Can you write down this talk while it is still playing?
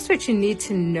what you need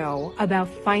to know about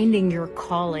finding your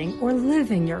calling or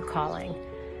living your calling.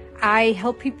 I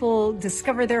help people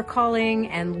discover their calling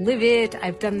and live it.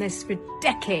 I've done this for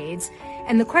decades.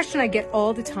 And the question I get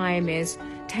all the time is,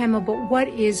 Tama, but what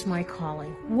is my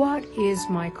calling? What is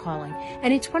my calling?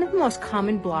 And it's one of the most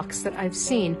common blocks that I've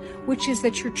seen, which is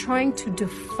that you're trying to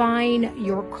define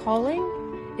your calling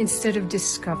instead of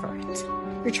discover it.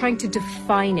 You're trying to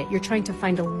define it. You're trying to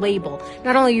find a label.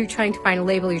 Not only are you trying to find a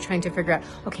label, you're trying to figure out,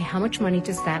 okay, how much money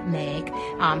does that make?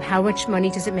 How much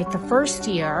money does it make the first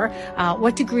year?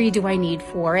 What degree do I need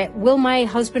for it? Will my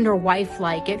husband or wife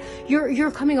like it?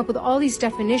 You're coming up with all these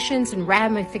definitions and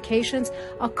ramifications.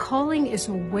 A calling is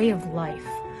a way of life.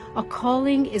 A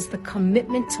calling is the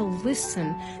commitment to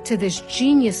listen to this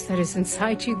genius that is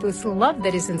inside you, this love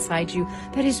that is inside you,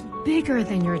 that is bigger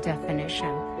than your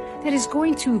definition, that is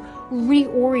going to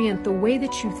reorient the way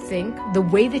that you think, the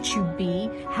way that you be,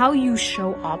 how you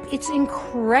show up. It's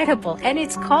incredible, and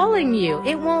it's calling you.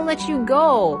 It won't let you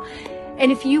go.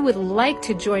 And if you would like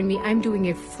to join me, I'm doing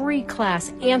a free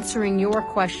class answering your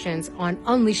questions on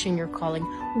unleashing your calling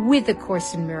with A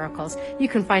Course in Miracles. You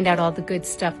can find out all the good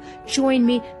stuff. Join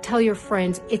me, tell your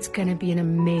friends. It's going to be an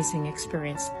amazing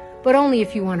experience, but only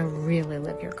if you want to really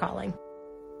live your calling.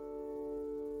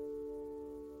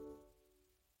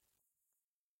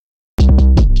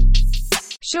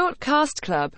 Shortcast Club